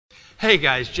Hey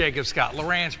guys, Jacob Scott,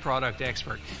 Lowrance product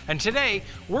expert, and today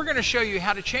we're going to show you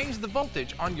how to change the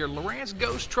voltage on your Lowrance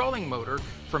Ghost trolling motor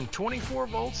from 24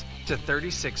 volts to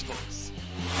 36 volts.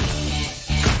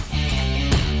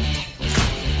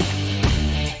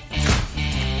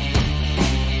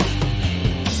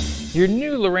 Your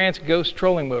new Lowrance Ghost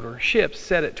trolling motor ships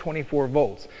set at 24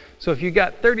 volts. So if you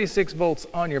got 36 volts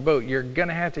on your boat, you're going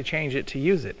to have to change it to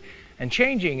use it. And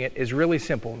changing it is really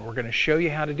simple, and we're going to show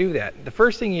you how to do that. The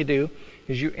first thing you do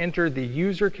is you enter the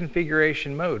user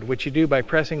configuration mode, which you do by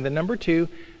pressing the number 2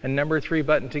 and number 3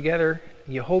 button together.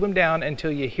 You hold them down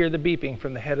until you hear the beeping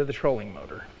from the head of the trolling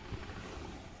motor.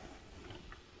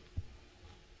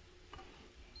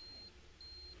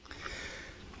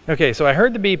 Okay, so I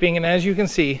heard the beeping, and as you can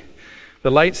see,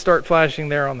 the lights start flashing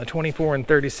there on the 24 and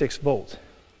 36 volts.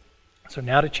 So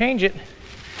now to change it,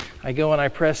 I go and I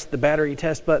press the battery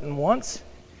test button once.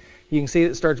 You can see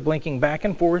it starts blinking back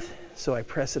and forth, so I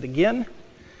press it again.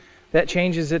 That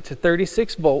changes it to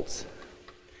 36 volts.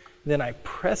 Then I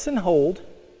press and hold.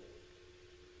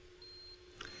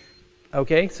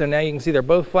 Okay, so now you can see they're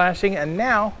both flashing, and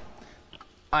now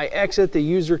I exit the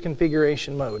user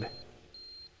configuration mode.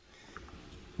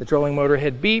 The trolling motor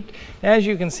had beeped. As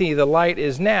you can see, the light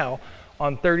is now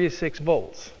on 36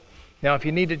 volts. Now, if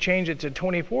you need to change it to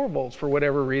 24 volts for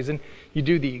whatever reason, you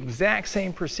do the exact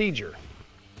same procedure.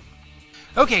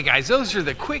 Okay guys, those are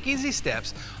the quick, easy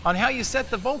steps on how you set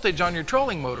the voltage on your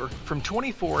trolling motor from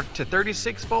 24 to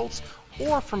 36 volts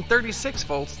or from 36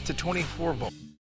 volts to 24 volts.